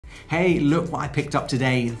Hey, look what I picked up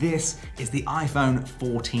today. This is the iPhone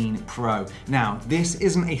 14 Pro. Now, this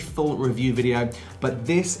isn't a full review video, but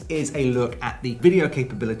this is a look at the video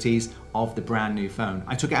capabilities of the brand new phone.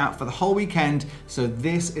 I took it out for the whole weekend, so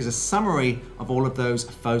this is a summary of all of those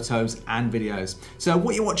photos and videos. So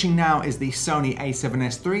what you're watching now is the Sony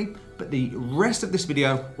a7S III, but the rest of this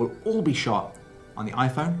video will all be shot on the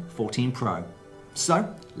iPhone 14 Pro.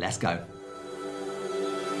 So, let's go.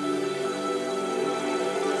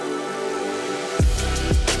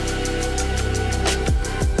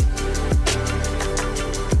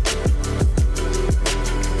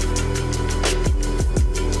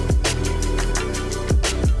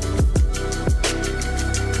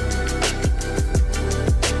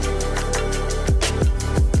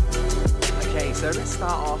 So let's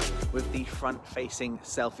start off with the front-facing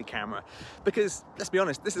selfie camera, because let's be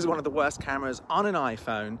honest, this is one of the worst cameras on an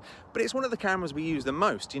iPhone, but it's one of the cameras we use the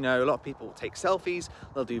most. You know, a lot of people take selfies,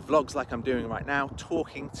 they'll do vlogs like I'm doing right now,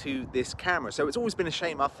 talking to this camera. So it's always been a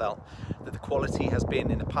shame, I've felt, that the quality has been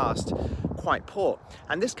in the past quite poor.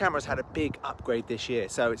 And this camera's had a big upgrade this year.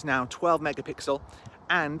 So it's now 12 megapixel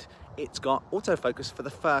and it's got autofocus for the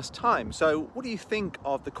first time. So what do you think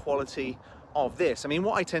of the quality of this? I mean,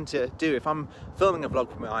 what I tend to do if I'm filming a vlog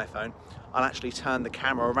with my iPhone, I'll actually turn the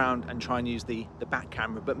camera around and try and use the back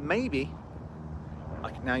camera, but maybe I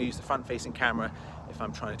can now use the front-facing camera if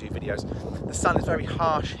I'm trying to do videos. The sun is very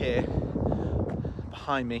harsh here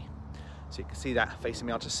behind me, so you can see that facing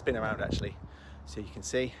me. I'll just spin around actually, so you can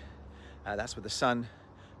see that's with the sun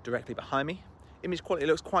directly behind me. Image quality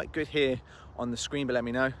looks quite good here on the screen, but let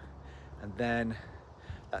me know. And then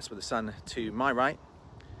that's with the sun to my right.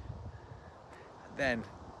 Then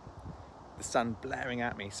the sun blaring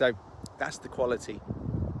at me. So that's the quality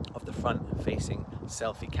of the front-facing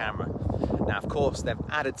selfie camera. Now, of course, they've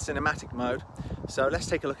added cinematic mode, so let's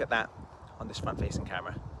take a look at that on this front-facing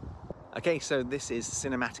camera. Okay, so this is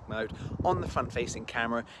cinematic mode on the front-facing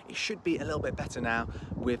camera. It should be a little bit better now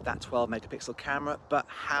with that 12 megapixel camera, but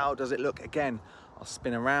how does it look? Again, I'll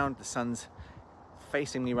spin around, the sun's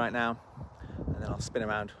facing me right now, and then I'll spin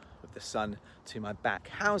around with the sun to my back.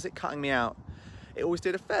 How's it cutting me out? It always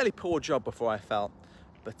did a fairly poor job before, I felt,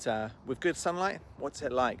 but with good sunlight, what's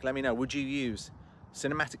it like? Let me know. Would you use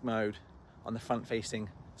cinematic mode on the front-facing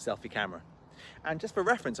selfie camera? And just for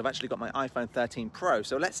reference, I've actually got my iPhone 13 Pro,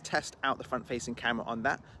 so let's test out the front-facing camera on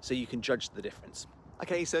that so you can judge the difference.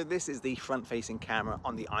 Okay, so this is the front-facing camera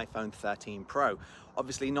on the iPhone 13 Pro.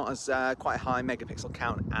 Obviously not as quite a high megapixel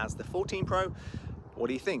count as the 14 Pro. What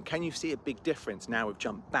do you think? Can you see a big difference now we've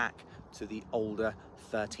jumped back to the older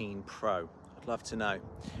 13 Pro? I'd love to know.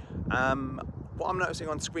 What I'm noticing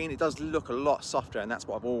on screen, it does look a lot softer, and that's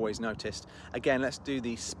what I've always noticed. Again, let's do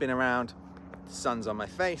the spin around. The sun's on my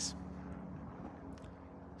face.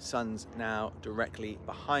 Sun's now directly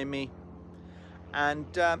behind me. And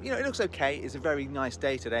you know, it looks okay. It's a very nice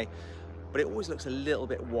day today, but it always looks a little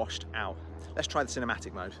bit washed out. Let's try the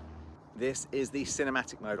cinematic mode. This is the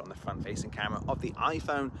cinematic mode on the front-facing camera of the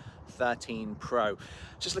iPhone 13 Pro.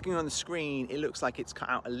 Just looking on the screen, it looks like it's cut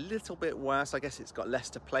out a little bit worse. I guess it's got less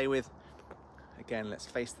to play with. Again, let's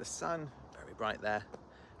face the sun, very bright there,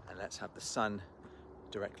 and let's have the sun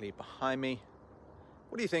directly behind me.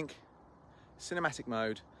 What do you think? Cinematic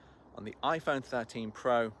mode on the iPhone 13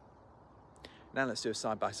 Pro. Now let's do a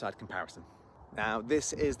side-by-side comparison. Now,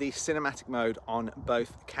 this is the cinematic mode on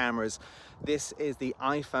both cameras. This is the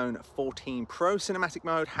iPhone 14 Pro cinematic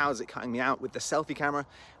mode. How's it cutting me out with the selfie camera?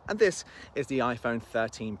 And this is the iPhone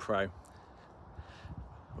 13 Pro.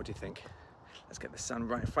 What do you think? Let's get the sun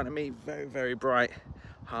right in front of me. Very, very bright,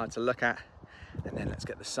 hard to look at. And then let's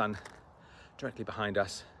get the sun directly behind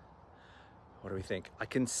us. What do we think? I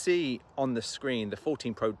can see on the screen, the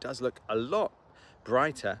 14 Pro does look a lot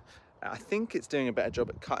brighter. I think it's doing a better job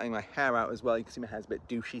at cutting my hair out as well. You can see my hair's a bit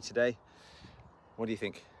douchey today. What do you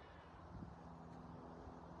think?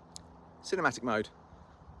 Cinematic mode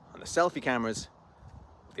on the selfie cameras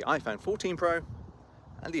of the iPhone 14 Pro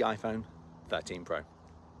and the iPhone 13 Pro.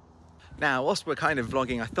 Now, whilst we're kind of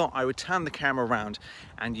vlogging, I thought I would turn the camera around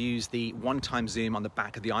and use the one-time zoom on the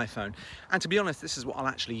back of the iPhone. And to be honest, this is what I'll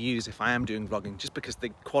actually use if I am doing vlogging, just because the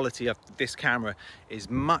quality of this camera is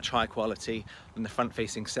much higher quality than the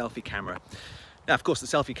front-facing selfie camera. Now, of course, the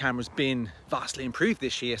selfie camera's been vastly improved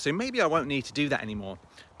this year, so maybe I won't need to do that anymore.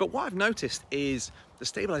 But what I've noticed is the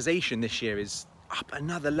stabilization this year is up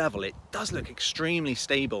another level. It does look extremely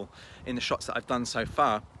stable in the shots that I've done so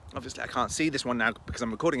far. Obviously I can't see this one now because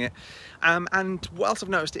I'm recording it. And what else I've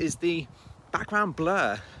noticed is the background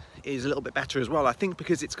blur is a little bit better as well. I think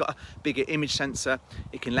because it's got a bigger image sensor,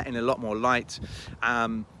 it can let in a lot more light.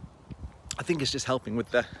 I think it's just helping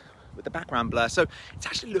with the with the background blur. So it's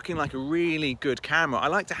actually looking like a really good camera. I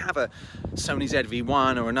like to have a Sony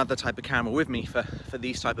ZV-1 or another type of camera with me for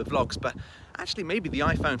these type of vlogs, but actually maybe the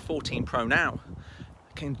iPhone 14 Pro now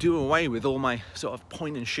can do away with all my sort of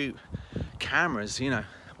point and shoot cameras, you know.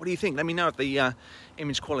 What do you think? Let me know if the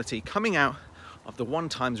image quality coming out of the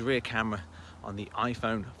 1x rear camera on the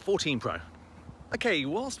iPhone 14 Pro. Okay,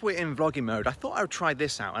 whilst we're in vlogging mode, I thought I would try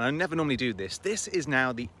this out, and I never normally do this. This is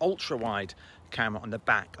now the ultra-wide camera on the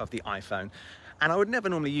back of the iPhone. And I would never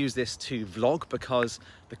normally use this to vlog because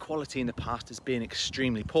the quality in the past has been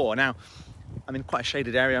extremely poor. Now, I'm in quite a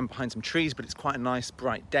shaded area, I'm behind some trees, but it's quite a nice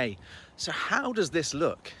bright day. So how does this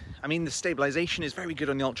look? I mean, the stabilization is very good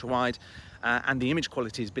on the ultra-wide and the image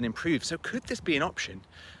quality has been improved. So could this be an option?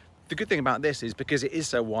 The good thing about this is because it is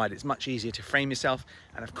so wide, it's much easier to frame yourself.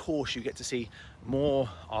 And of course, you get to see more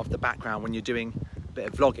of the background when you're doing a bit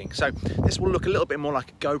of vlogging. So this will look a little bit more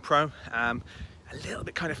like a GoPro, a little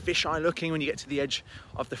bit kind of fisheye looking when you get to the edge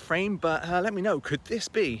of the frame. But let me know, could this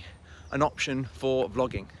be an option for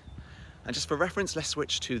vlogging? And just for reference, let's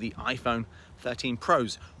switch to the iPhone 13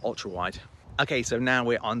 Pro's ultra-wide. Okay, so now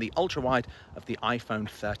we're on the ultra-wide of the iPhone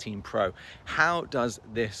 13 Pro. How does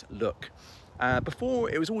this look? Before,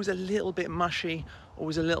 it was always a little bit mushy,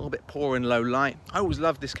 always a little bit poor in low light. I always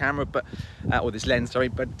loved this camera, but or this lens, sorry,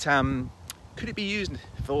 but could it be used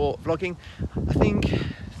for vlogging? I think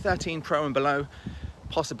 13 Pro and below,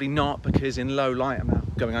 possibly not, because in low light, I'm now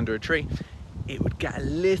going under a tree, it would get a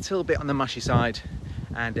little bit on the mushy side,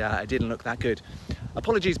 and it didn't look that good.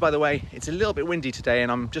 Apologies, by the way, it's a little bit windy today,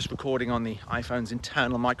 and I'm just recording on the iPhone's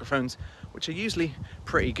internal microphones, which are usually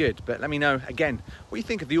pretty good. But let me know, again, what you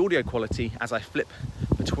think of the audio quality as I flip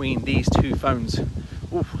between these two phones.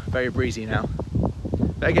 Ooh, very breezy now.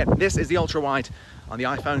 But again, this is the ultra-wide on the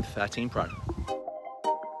iPhone 13 Pro.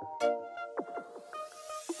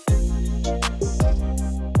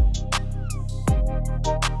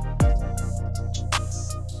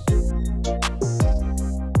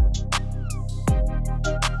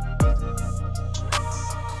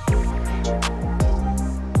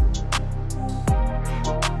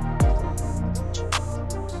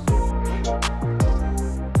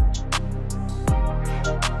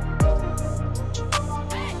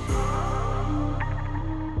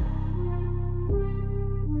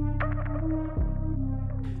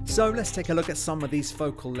 So let's take a look at some of these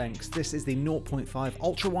focal lengths. This is the 0.5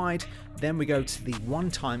 ultra wide, then we go to the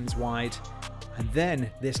 1x wide, and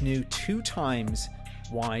then this new 2x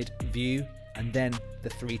wide view, and then the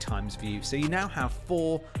 3x view. So you now have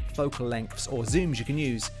 4 focal lengths or zooms you can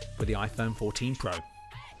use with the iPhone 14 Pro.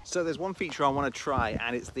 So there's one feature I want to try,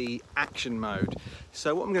 and it's the action mode.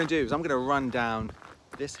 So what I'm going to do is I'm going to run down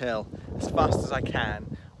this hill as fast as I can,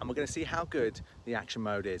 and we're going to see how good the action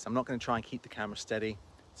mode is. I'm not going to try and keep the camera steady.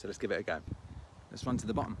 So let's give it a go. Let's run to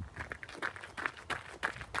the bottom.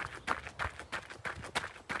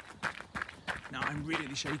 Now I'm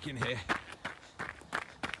really shaking here.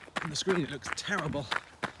 On the screen it looks terrible.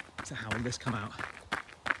 So how will this come out?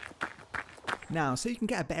 Now, so you can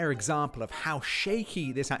get a better example of how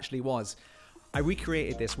shaky this actually was, I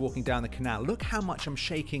recreated this walking down the canal. Look how much I'm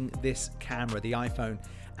shaking this camera, the iPhone,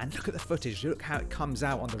 and look at the footage. Look how it comes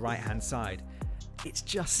out on the right hand side. It's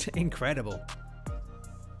just incredible.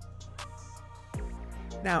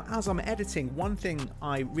 Now, as I'm editing, one thing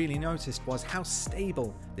I really noticed was how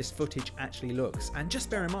stable this footage actually looks. And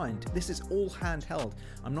just bear in mind, this is all handheld.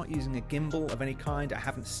 I'm not using a gimbal of any kind. I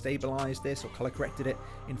haven't stabilized this or color corrected it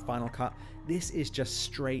in Final Cut. This is just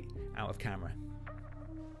straight out of camera.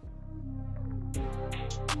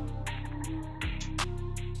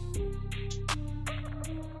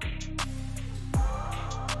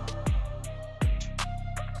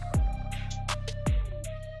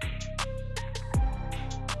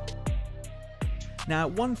 Now,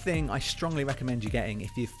 one thing I strongly recommend you getting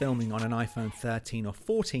if you're filming on an iPhone 13 or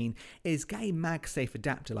 14 is get a MagSafe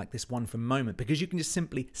adapter like this one from Moment, because you can just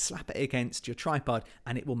simply slap it against your tripod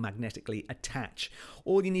and it will magnetically attach.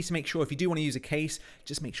 All you need to make sure, if you do want to use a case,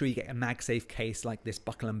 just make sure you get a MagSafe case like this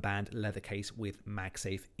Buckle and Band leather case with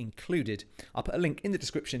MagSafe included. I'll put a link in the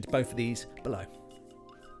description to both of these below.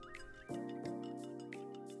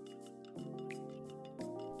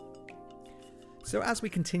 So as we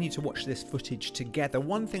continue to watch this footage together,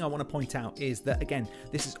 one thing I want to point out is that, again,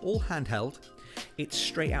 this is all handheld. It's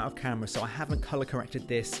straight out of camera, so I haven't color corrected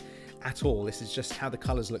this at all. This is just how the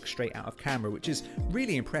colors look straight out of camera, which is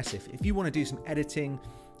really impressive. If you want to do some editing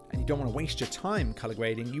and you don't want to waste your time color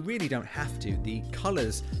grading, you really don't have to. The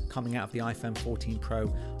colors coming out of the iPhone 14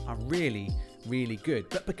 Pro are really, really good.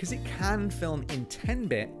 But because it can film in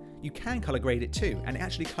 10-bit, you can color grade it too, and it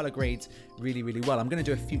actually color grades really, really well. I'm going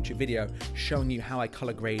to do a future video showing you how I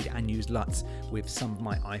color grade and use LUTs with some of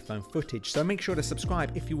my iPhone footage. So make sure to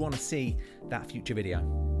subscribe if you want to see that future video.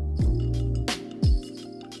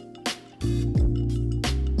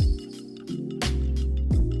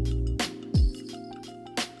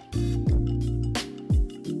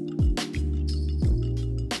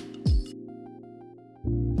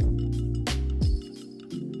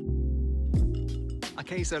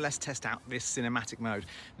 Okay, so let's test out this cinematic mode.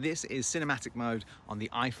 This is cinematic mode on the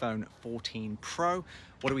iPhone 14 Pro.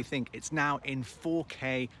 What do we think? It's now in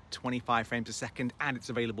 4K 25 frames a second, and it's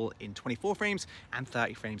available in 24 frames and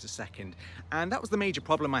 30 frames a second. And that was the major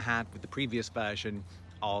problem I had with the previous version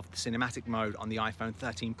of the cinematic mode on the iPhone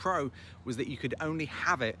 13 Pro, was that you could only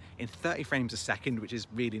have it in 30 frames a second, which is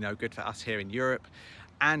really no good for us here in Europe.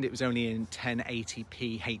 And it was only in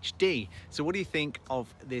 1080p HD. So what do you think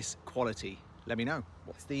of this quality? Let me know.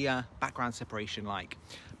 What's the background separation like?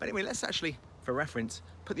 But anyway, let's actually, for reference,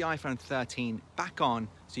 put the iPhone 13 back on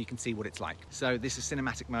so you can see what it's like. So this is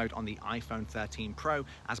cinematic mode on the iPhone 13 Pro.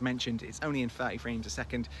 As mentioned, it's only in 30 frames a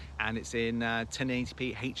second, and it's in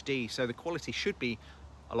 1080p HD. So the quality should be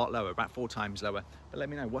a lot lower, about 4 times lower. But let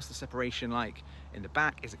me know, what's the separation like in the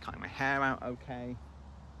back? Is it cutting my hair out okay?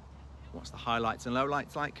 What's the highlights and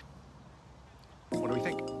lowlights like? What do we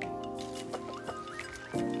think?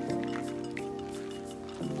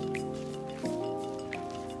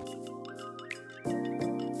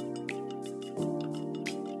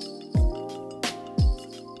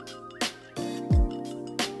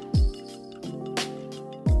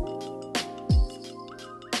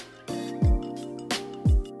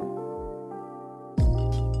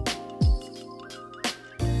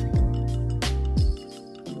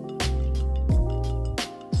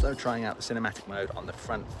 So trying out the cinematic mode on the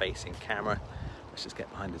front facing camera. Let's just get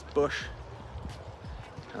behind this bush.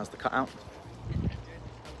 How's the cutout?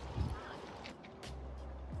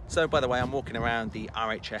 So by the way, I'm walking around the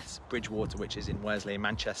RHS Bridgewater, which is in Worsley in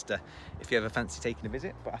Manchester, if you ever fancy taking a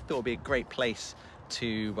visit. But I thought it'd be a great place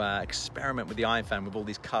to experiment with the iPhone with all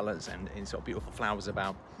these colors and sort of beautiful flowers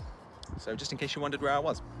about. So just in case you wondered where I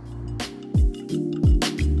was.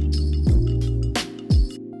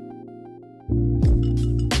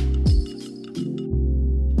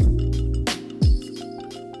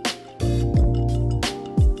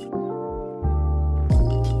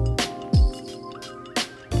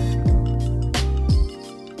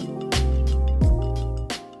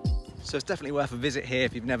 So it's definitely worth a visit here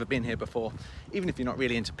if you've never been here before. Even if you're not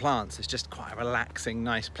really into plants, it's just quite a relaxing,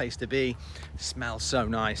 nice place to be. It smells so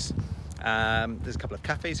nice. There's a couple of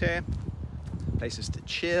cafes here, places to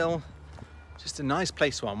chill. Just a nice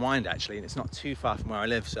place to unwind actually, and it's not too far from where I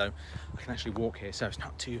live, so I can actually walk here, so it's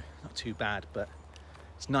not too bad. But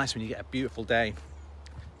it's nice when you get a beautiful day,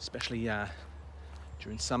 especially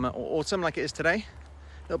during summer or autumn like it is today.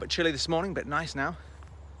 A little bit chilly this morning, but nice now.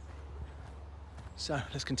 So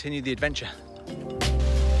let's continue the adventure.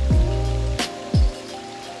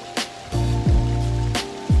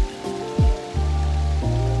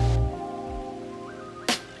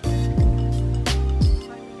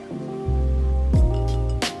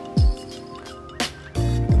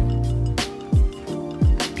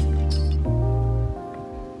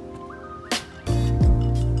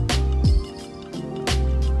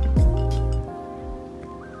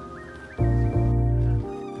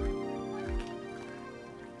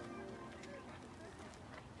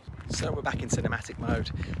 So we're back in cinematic mode.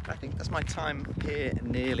 I think that's my time here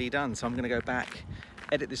nearly done. So I'm going to go back,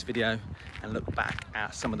 edit this video and look back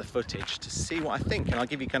at some of the footage to see what I think. And I'll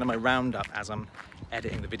give you kind of my roundup as I'm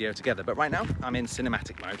editing the video together. But right now I'm in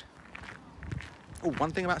cinematic mode. Oh, one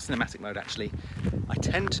thing about cinematic mode actually, I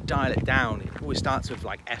tend to dial it down. It always starts with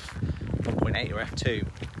like f1.8 or f2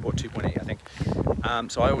 or 2.8 I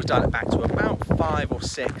think. So I always dial it back to about 5 or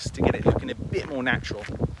 6 to get it looking a bit more natural.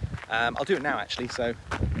 I'll do it now actually, so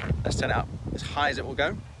let's turn it up as high as it will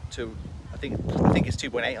go to, I think it's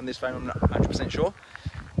 2.8 on this phone, I'm not 100% sure.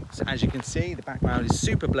 So as you can see, the background is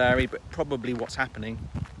super blurry, but probably what's happening,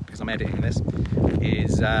 because I'm editing this,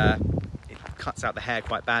 is it cuts out the hair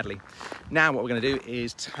quite badly. Now what we're going to do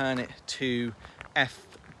is turn it to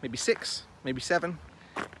maybe 6, maybe 7,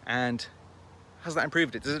 and has that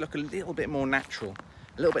improved it? Does it look a little bit more natural,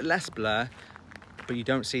 a little bit less blur, but you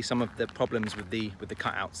don't see some of the problems with the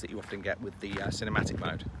cutouts that you often get with the cinematic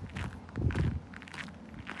mode.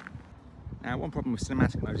 Now, one problem with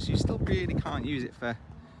cinematic mode is you still really can't use it for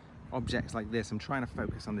objects like this. I'm trying to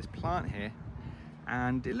focus on this plant here,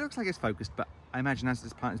 and it looks like it's focused, but I imagine as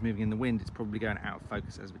this plant is moving in the wind, it's probably going out of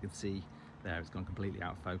focus. As we can see there, it's gone completely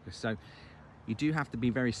out of focus. So You do have to be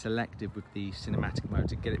very selective with the cinematic mode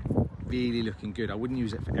to get it really looking good. I wouldn't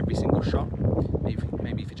use it for every single shot.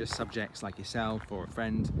 Maybe for just subjects like yourself or a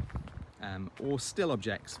friend, or still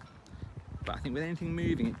objects. But I think with anything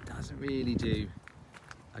moving, it doesn't really do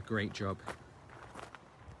a great job.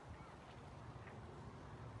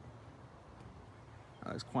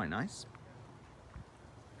 That looks quite nice.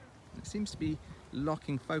 It seems to be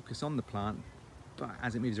locking focus on the plant, but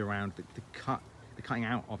as it moves around, the cutting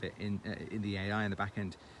out of it in the AI in the back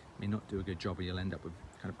end may not do a good job, or you'll end up with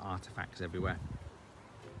kind of artifacts everywhere.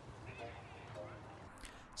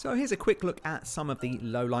 So here's a quick look at some of the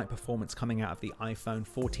low light performance coming out of the iPhone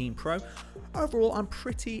 14 Pro. Overall, I'm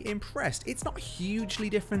pretty impressed. It's not hugely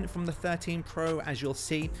different from the 13 Pro, as you'll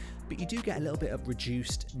see, but you do get a little bit of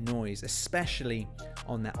reduced noise, especially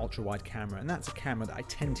on that ultra wide camera. And that's a camera that I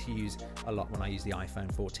tend to use a lot when I use the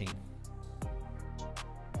iPhone 14.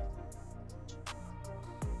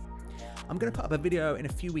 I'm going to put up a video in a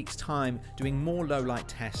few weeks' time doing more low light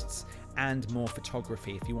tests and more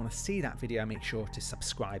photography. If you want to see that video, make sure to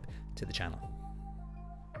subscribe to the channel.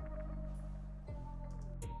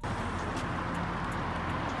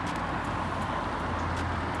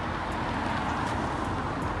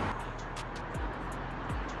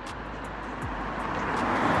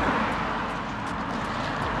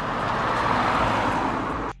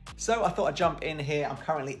 So I thought I'd jump in here. I'm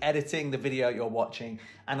currently editing the video you're watching,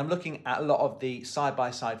 and I'm looking at a lot of the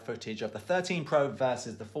side-by-side footage of the 13 Pro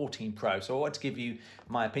versus the 14 Pro. So I want to give you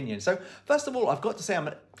my opinion. So first of all, I've got to say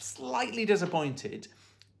I'm slightly disappointed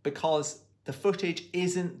because the footage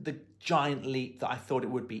isn't the giant leap that I thought it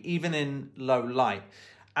would be, even in low light.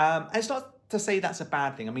 And it's not to say that's a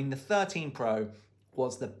bad thing. I mean, the 13 Pro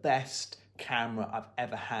was the best camera I've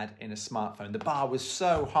ever had in a smartphone. The bar was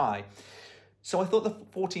so high. So I thought the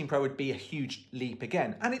 14 Pro would be a huge leap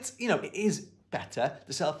again. And it's, you know, it is better.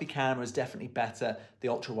 The selfie camera is definitely better. The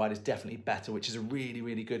ultra wide is definitely better, which is a really,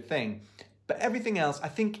 really good thing. But everything else, I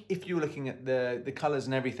think if you're looking at the colors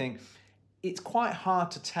and everything, it's quite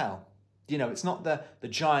hard to tell. You know, it's not the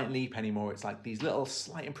giant leap anymore. It's like these little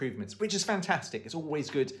slight improvements, which is fantastic. It's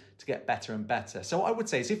always good to get better and better. So what I would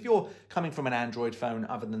say is if you're coming from an Android phone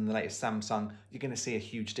other than the latest Samsung, you're going to see a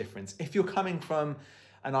huge difference. If you're coming from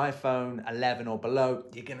an iPhone 11 or below,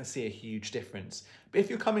 you're going to see a huge difference. But if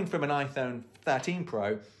you're coming from an iPhone 13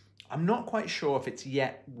 Pro, I'm not quite sure if it's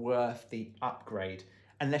yet worth the upgrade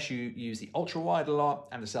unless you use the ultra wide a lot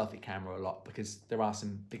and the selfie camera a lot, because there are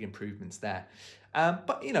some big improvements there.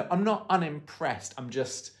 But you know, I'm not unimpressed. I'm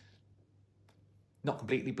just not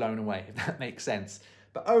completely blown away, if that makes sense.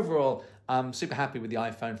 But overall, I'm super happy with the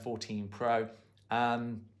iPhone 14 Pro.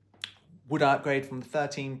 Would I upgrade from the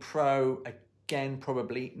 13 Pro? Again,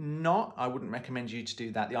 probably not. I wouldn't recommend you to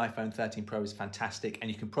do that. The iPhone 13 Pro is fantastic, and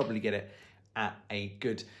you can probably get it at a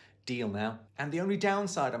good deal now. And the only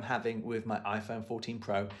downside I'm having with my iPhone 14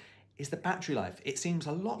 Pro is the battery life. It seems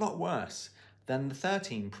a lot worse than the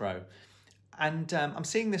 13 Pro. And I'm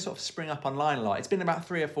seeing this sort of spring up online a lot. It's been about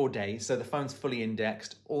 3 or 4 days, so the phone's fully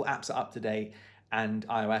indexed, all apps are up to date, and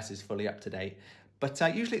iOS is fully up to date. But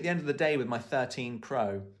usually at the end of the day with my 13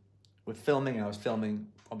 Pro, with filming, I was filming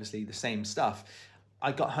obviously the same stuff.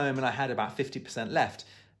 I got home and I had about 50% left.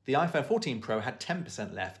 The iPhone 14 Pro had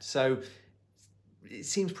 10% left. So it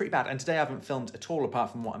seems pretty bad. And today I haven't filmed at all apart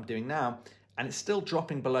from what I'm doing now. And it's still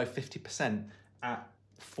dropping below 50% at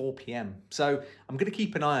 4 p.m. So I'm going to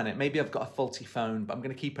keep an eye on it. Maybe I've got a faulty phone, but I'm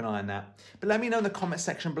going to keep an eye on that. But let me know in the comment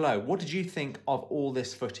section below. What did you think of all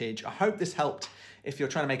this footage? I hope this helped if you're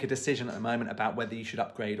trying to make a decision at the moment about whether you should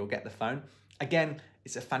upgrade or get the phone. Again,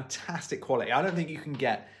 it's a fantastic quality. I don't think you can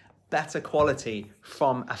get better quality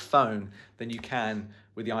from a phone than you can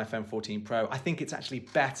with the iPhone 14 Pro. I think it's actually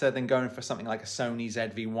better than going for something like a Sony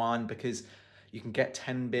ZV-1 because you can get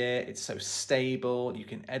 10-bit, it's so stable, you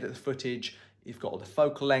can edit the footage, you've got all the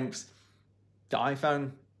focal lengths. The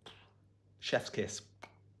iPhone, chef's kiss.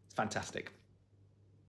 It's fantastic.